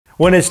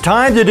When it's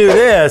time to do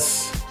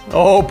this,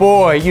 oh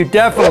boy, you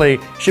definitely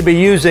should be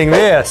using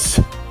this.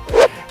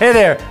 Hey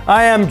there,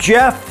 I am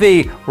Jeff,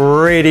 the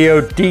radio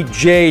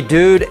DJ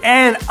dude,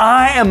 and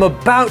I am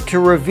about to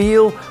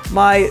reveal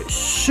my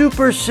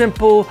super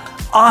simple,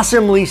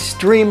 awesomely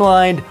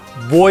streamlined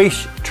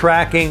voice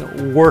tracking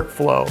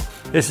workflow.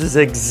 This is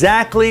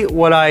exactly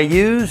what I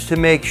use to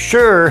make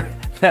sure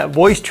that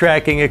voice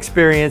tracking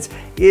experience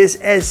is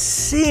as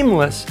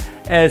seamless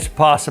as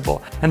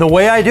possible. And the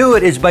way I do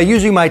it is by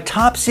using my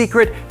top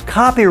secret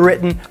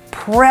copywritten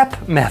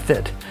P.R.E.P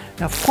method.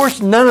 Now, of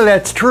course, none of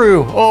that's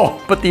true.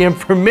 Oh, but the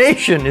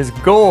information is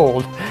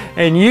gold.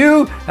 And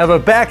you have a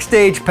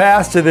backstage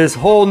pass to this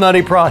whole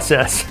nutty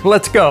process.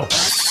 Let's go.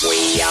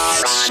 We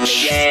are on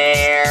the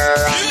air.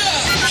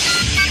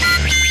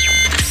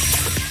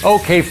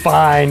 Okay,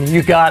 fine,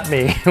 you got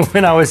me.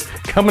 When I was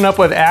coming up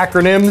with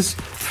acronyms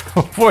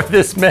for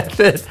this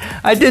method,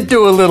 I did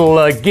do a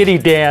little giddy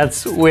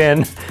dance when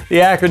the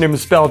acronym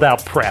spelled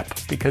out PrEP.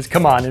 Because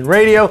come on, in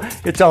radio,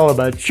 it's all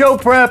about show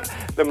prep.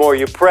 The more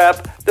you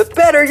prep, the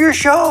better your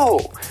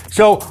show.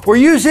 So we're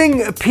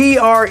using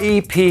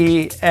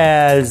P.R.E.P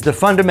as the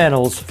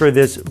fundamentals for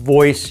this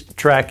voice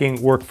tracking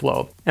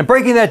workflow. And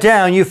breaking that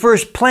down, you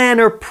first plan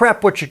or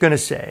prep what you're gonna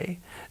say,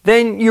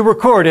 then you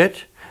record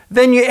it,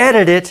 then you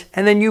edit it,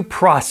 and then you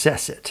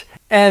process it.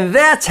 And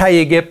that's how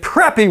you get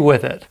preppy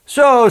with it.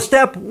 So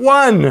step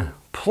one,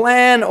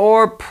 plan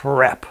or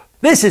prep.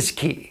 This is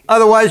key.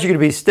 Otherwise, you're gonna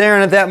be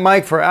staring at that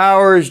mic for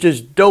hours,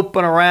 just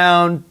doping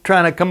around,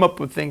 trying to come up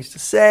with things to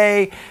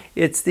say.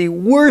 It's the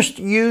worst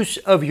use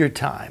of your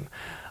time.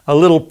 A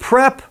little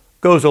prep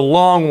goes a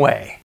long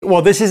way.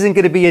 Well, this isn't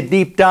gonna be a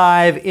deep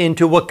dive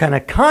into what kind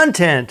of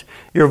content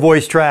your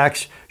voice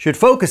tracks should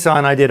focus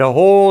on. I did a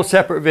whole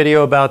separate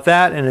video about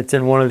that, and it's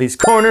in one of these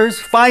corners.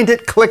 Find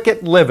it, click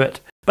it, live it.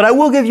 But I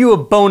will give you a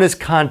bonus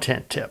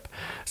content tip.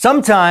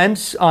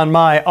 Sometimes on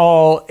my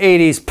all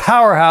 80s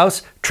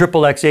powerhouse,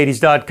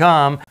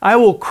 XXX80s.com, I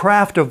will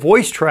craft a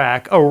voice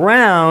track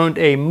around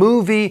a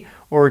movie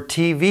or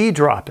TV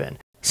drop-in.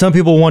 Some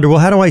people wonder, well,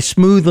 how do I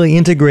smoothly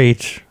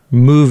integrate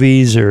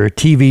movies or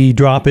TV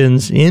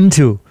drop-ins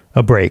into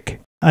a break?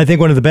 I think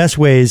one of the best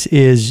ways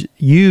is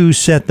you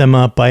set them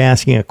up by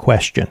asking a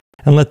question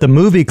and let the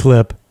movie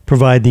clip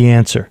provide the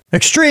answer.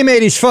 Extreme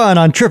 80s fun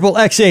on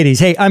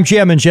XXX80s. Hey, I'm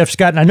Jammin' Jeff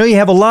Scott, and I know you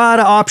have a lot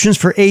of options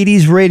for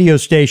 80s radio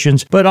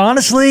stations, but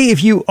honestly,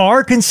 if you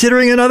are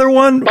considering another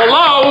one...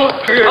 Hello?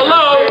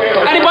 Hello?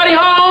 Anybody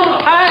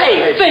home?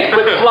 Hey, think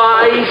with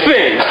flying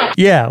fish.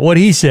 Yeah, what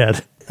he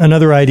said.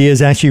 Another idea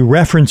is actually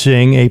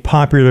referencing a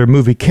popular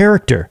movie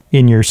character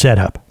in your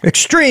setup.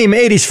 Extreme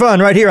 80s fun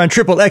right here on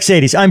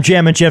XXX80s. I'm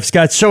Jammin' Jeff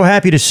Scott. So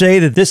happy to say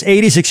that this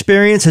 80s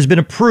experience has been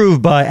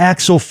approved by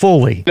Axel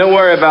Foley. Don't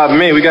worry about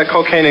me. We got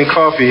cocaine and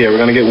coffee here. We're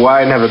going to get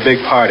wide and have a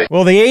big party.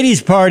 Well, the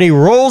 80s party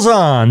rolls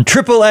on.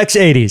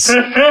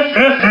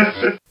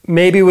 XXX80s.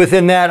 Maybe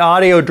within that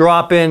audio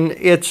drop-in,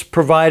 it's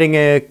providing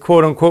a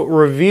quote-unquote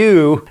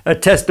review, a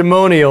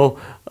testimonial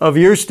of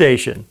your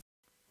station.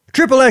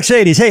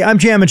 XXX80s. Hey, I'm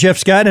Jammin' Jeff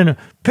Scott, and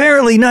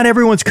apparently not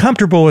everyone's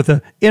comfortable with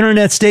an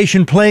internet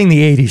station playing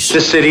the 80s. The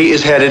city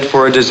is headed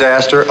for a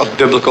disaster of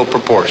biblical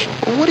proportion.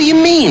 What do you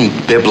mean,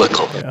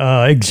 biblical?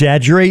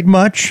 Exaggerate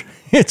much?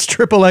 It's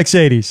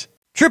XXX80s.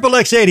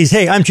 XXX80s.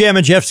 Hey, I'm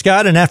Jammin' Jeff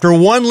Scott, and after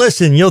one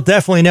listen, you'll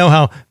definitely know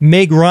how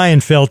Meg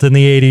Ryan felt in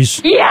the 80s.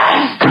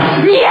 Yes!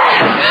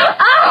 Yes!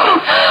 Oh!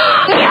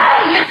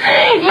 Yes!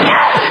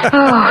 Yes!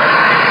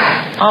 Oh.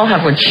 I'll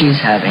have what she's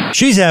having.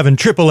 She's having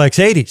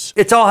XXX80s.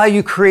 It's all how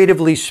you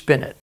creatively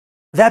spin it.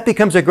 That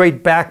becomes a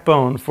great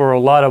backbone for a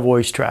lot of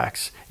voice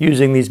tracks,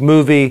 using these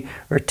movie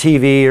or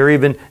TV or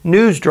even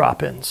news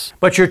drop-ins.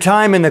 But your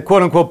time in the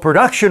quote-unquote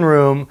production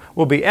room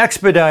will be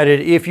expedited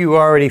if you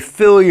already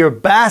fill your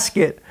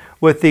basket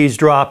with these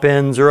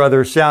drop-ins or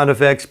other sound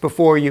effects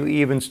before you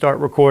even start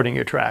recording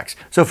your tracks.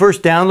 So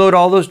first, download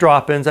all those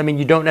drop-ins. I mean,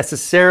 you don't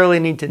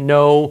necessarily need to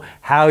know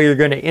how you're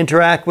going to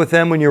interact with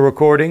them when you're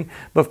recording,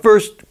 but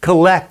first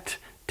collect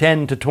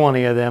 10 to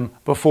 20 of them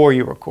before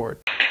you record.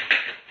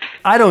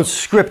 I don't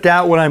script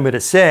out what I'm going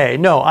to say.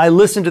 No, I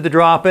listen to the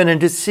drop-in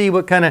and just see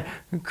what kind of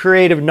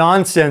creative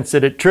nonsense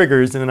that it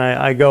triggers, and then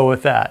I go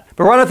with that.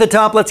 But right at the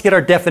top, let's get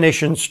our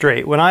definition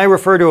straight. When I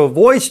refer to a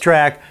voice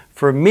track,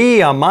 for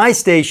me on my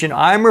station,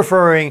 I'm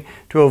referring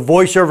to a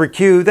voiceover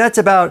cue that's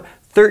about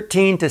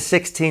 13 to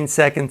 16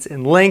 seconds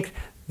in length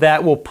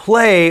that will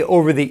play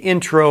over the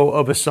intro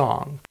of a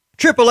song.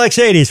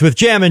 XXX80s with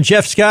Jammin'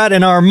 Jeff Scott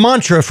and our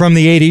mantra from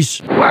the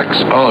 80s. Wax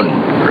on,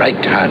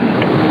 right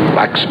hand.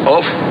 Wax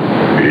off,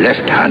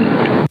 left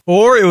hand.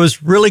 Or it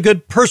was really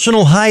good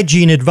personal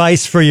hygiene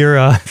advice for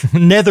your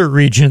nether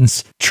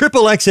regions.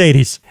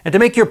 XXX80s. And to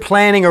make your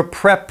planning or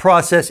prep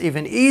process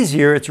even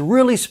easier, it's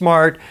really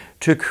smart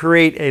to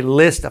create a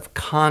list of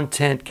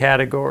content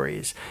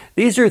categories.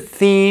 These are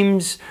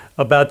themes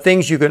about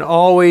things you can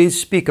always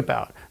speak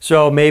about.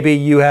 So maybe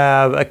you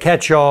have a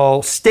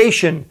catch-all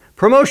station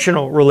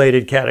promotional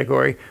related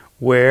category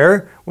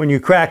where when you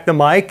crack the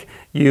mic,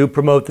 you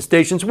promote the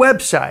station's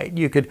website.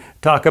 You could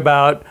talk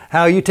about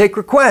how you take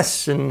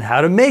requests and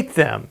how to make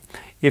them.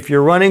 if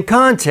you're running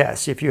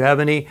contests, if you have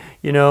any,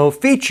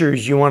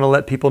 features you want to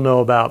let people know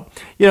about.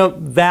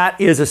 That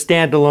is a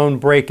standalone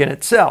break in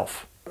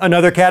itself.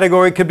 Another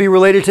category could be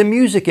related to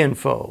music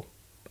info,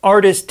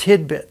 artist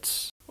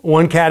tidbits.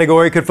 One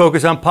category could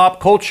focus on pop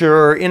culture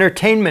or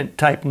entertainment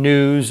type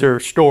news or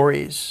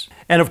stories.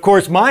 And of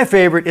course, my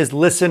favorite is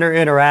listener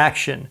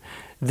interaction.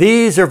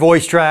 These are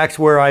voice tracks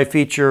where I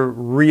feature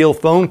real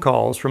phone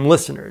calls from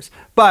listeners.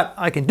 But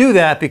I can do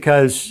that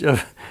because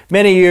of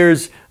many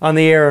years on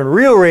the air in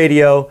real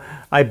radio,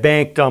 I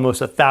banked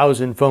almost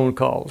 1,000 phone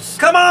calls.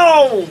 Come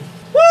on!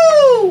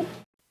 Woo!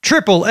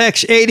 Triple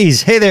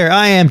X80s. Hey there,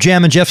 I am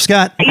Jammin' Jeff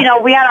Scott.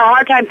 We had a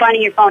hard time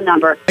finding your phone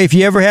number. If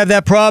you ever have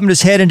that problem,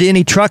 just head into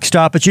any truck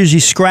stop. It's usually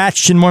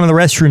scratched in one of the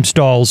restroom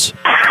stalls.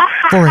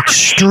 For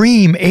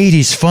extreme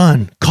 80s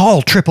fun,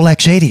 call Triple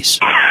X80s.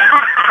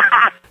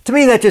 To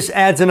me, that just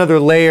adds another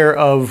layer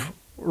of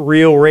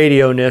real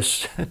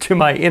radio-ness to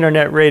my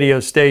internet radio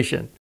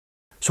station.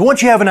 So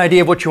once you have an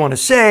idea of what you want to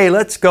say,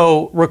 let's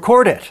go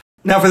record it.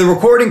 Now for the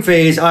recording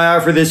phase, I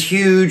offer this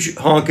huge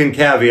honkin'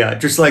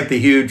 caveat, just like the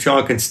huge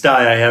honkin'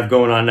 sty I have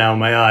going on now in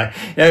my eye.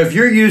 Now if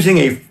you're using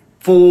a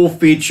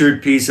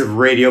full-featured piece of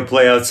radio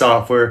playout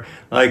software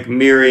like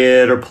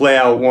Myriad or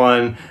Playout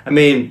One,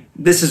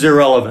 this is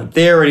irrelevant.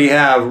 They already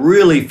have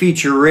really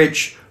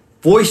feature-rich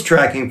voice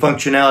tracking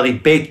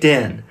functionality baked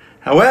in.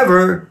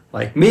 However,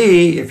 like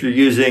me, if you're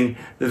using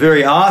the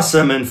very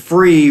awesome and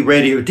free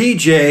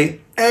RadioDJ,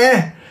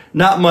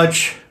 not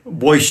much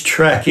voice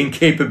tracking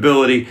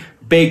capability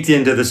baked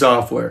into the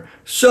software.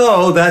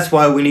 So that's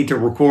why we need to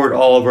record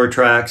all of our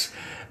tracks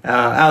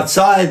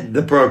outside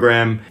the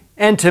program.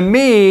 And to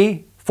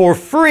me, for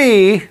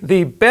free,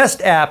 the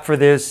best app for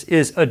this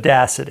is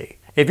Audacity.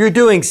 If you're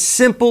doing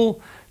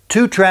simple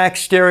 2-track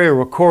stereo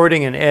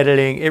recording and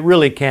editing, it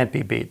really can't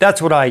be beat.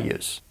 That's what I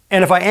use.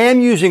 And if I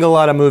am using a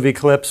lot of movie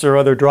clips or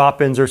other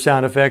drop-ins or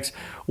sound effects,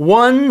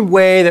 one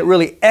way that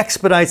really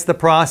expedites the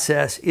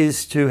process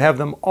is to have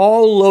them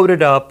all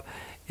loaded up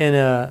in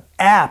an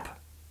app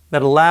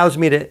that allows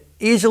me to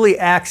easily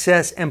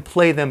access and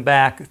play them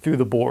back through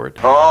the board.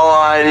 All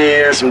I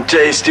need are some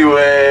tasty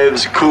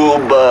waves, cool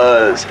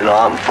buzz, and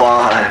I'm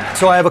fine.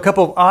 So I have a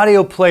couple of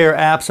audio player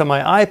apps on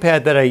my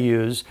iPad that I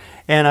use,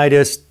 and I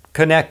just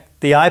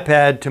connect the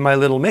iPad to my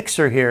little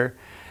mixer here,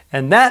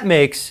 and that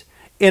makes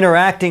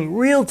interacting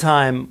real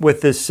time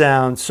with this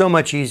sound so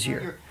much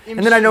easier.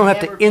 And then I don't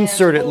have to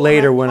insert it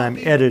later when I'm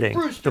editing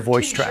the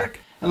voice track.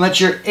 And let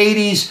your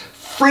 80s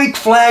freak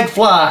flag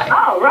fly.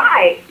 Oh,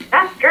 right.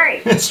 That's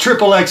great. It's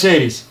Triple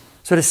X80s.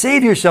 So to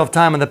save yourself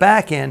time on the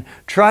back end,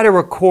 try to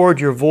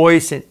record your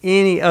voice and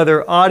any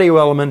other audio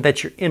element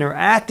that you're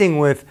interacting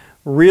with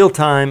real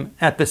time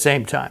at the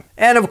same time.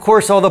 And of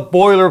course, all the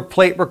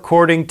boilerplate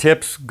recording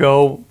tips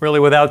go really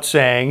without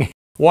saying.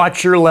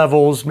 Watch your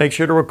levels, make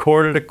sure to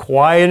record at a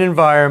quiet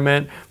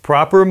environment,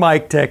 proper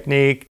mic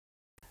technique.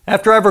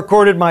 After I've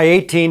recorded my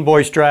 18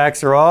 voice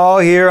tracks, they're all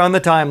here on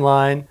the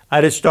timeline.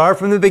 I just start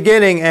from the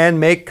beginning and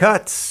make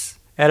cuts,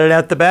 edit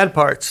out the bad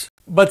parts.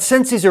 But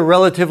since these are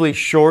relatively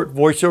short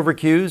voiceover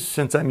cues,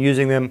 since I'm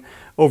using them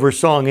over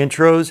song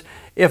intros,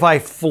 if I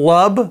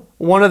flub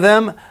one of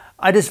them,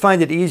 I just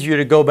find it easier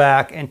to go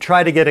back and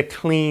try to get a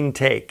clean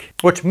take,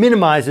 which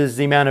minimizes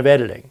the amount of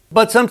editing.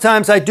 But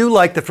sometimes I do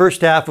like the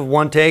first half of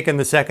one take and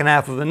the second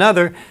half of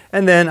another,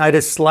 and then I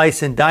just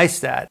slice and dice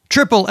that.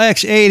 Triple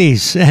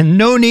X80s, and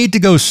no need to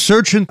go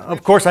searching.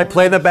 Of course, I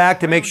play them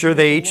back to make sure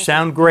they each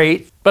sound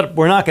great, but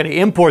we're not going to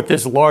import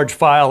this large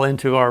file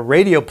into our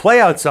radio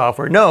playout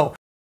software. No.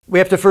 We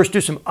have to first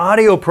do some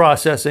audio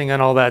processing on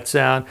all that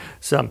sound,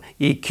 some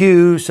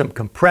EQ, some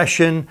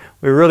compression.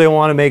 We really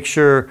want to make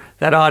sure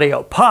that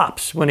audio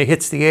pops when it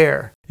hits the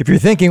air. If you're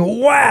thinking,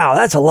 wow,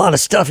 that's a lot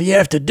of stuff you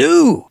have to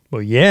do.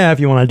 Well, yeah,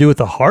 if you want to do it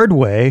the hard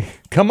way.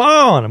 Come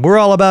on, we're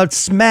all about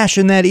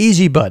smashing that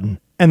easy button.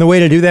 And the way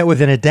to do that with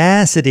an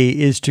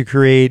Audacity is to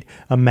create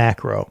a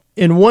macro.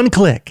 In one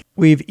click,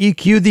 we've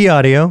EQ'd the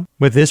audio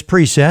with this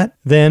preset,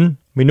 then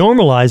we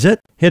normalize it,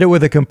 hit it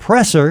with a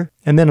compressor,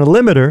 and then a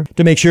limiter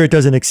to make sure it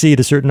doesn't exceed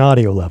a certain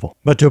audio level.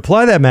 But to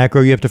apply that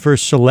macro, you have to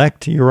first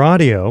select your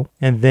audio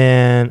and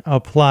then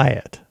apply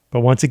it. But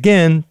once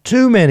again,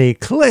 too many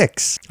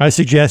clicks. I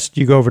suggest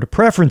you go over to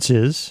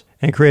Preferences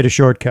and create a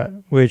shortcut,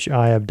 which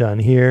I have done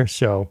here.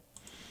 So,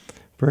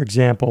 for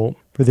example,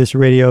 for this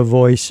radio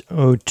voice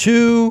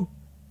 02,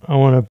 I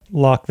want to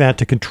lock that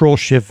to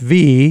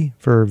Control-Shift-V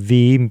for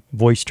V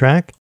voice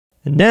track.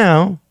 And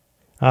now,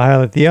 I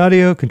highlight the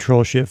audio,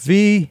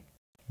 Control-Shift-V,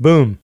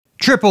 boom.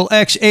 Triple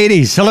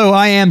X80s. Hello,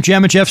 I am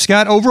Jammin' Jeff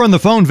Scott. Over on the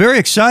phone, very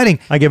exciting.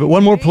 I give it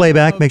one more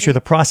playback, make sure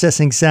the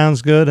processing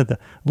sounds good and the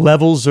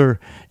levels are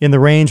in the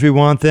range we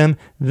want them.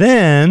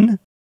 Then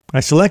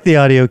I select the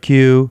audio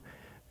cue,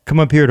 come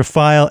up here to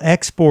File,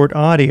 Export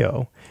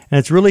Audio. And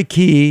it's really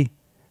key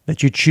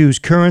that you choose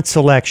Current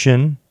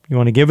Selection. You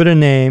want to give it a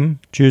name,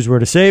 choose where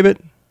to save it,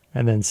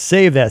 and then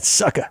save that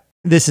sucker.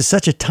 This is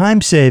such a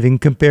time saving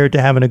compared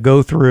to having to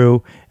go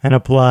through and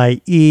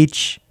apply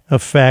each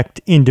effect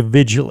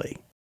individually.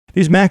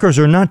 These macros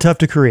are not tough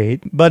to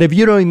create, but if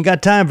you don't even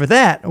got time for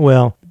that,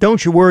 well,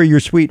 don't you worry your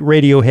sweet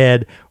radio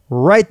head.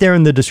 Right there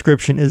in the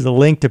description is the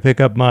link to pick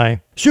up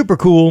my super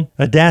cool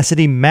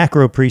Audacity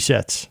macro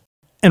presets.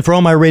 And for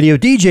all my radio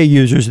DJ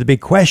users, the big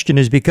question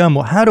has become,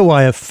 well, how do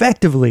I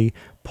effectively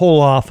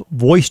pull off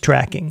voice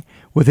tracking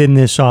within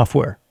this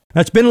software?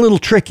 That's been a little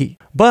tricky,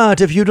 but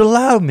if you'd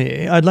allow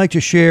me, I'd like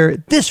to share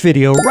this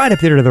video right up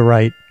there to the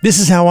right. This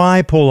is how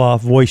I pull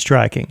off voice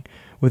tracking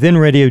within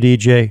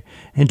RadioDJ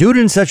and do it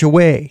in such a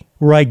way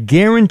where I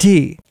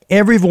guarantee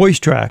every voice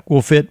track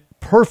will fit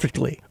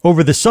perfectly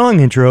over the song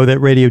intro that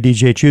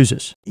RadioDJ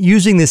chooses.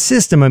 Using this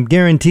system, I'm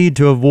guaranteed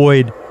to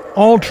avoid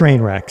all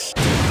train wrecks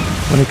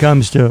when it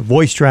comes to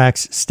voice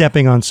tracks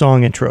stepping on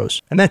song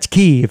intros. And that's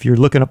key if you're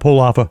looking to pull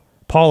off a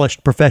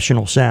polished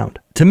professional sound.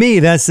 To me,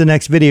 that's the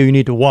next video you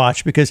need to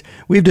watch because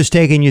we've just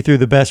taken you through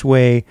the best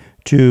way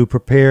to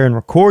prepare and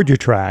record your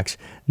tracks.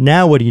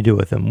 Now what do you do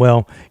with them?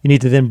 Well, you need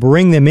to then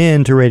bring them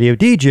into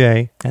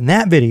RadioDJ, and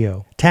that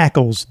video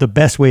tackles the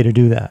best way to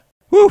do that.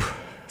 Whew,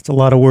 that's a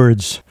lot of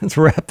words. Let's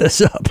wrap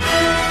this up.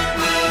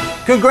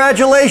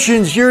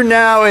 Congratulations, you're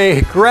now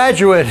a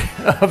graduate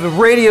of the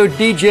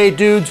RadioDJ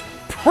Dude's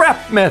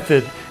P.R.E.P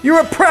method. You're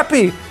a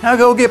preppy. Now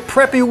go get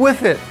preppy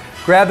with it.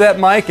 Grab that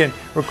mic and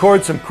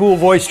record some cool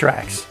voice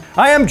tracks.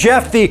 I am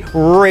Jeff, the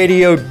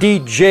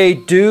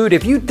RadioDJ Dude.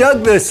 If you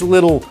dug this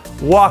little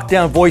walk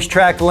down voice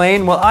track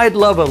lane, well, I'd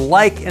love a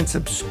like and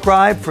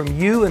subscribe from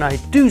you, and I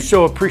do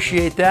so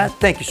appreciate that.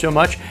 Thank you so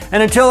much.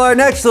 And until our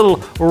next little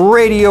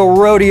radio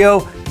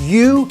rodeo,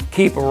 you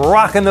keep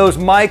rocking those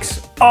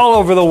mics all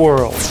over the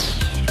world.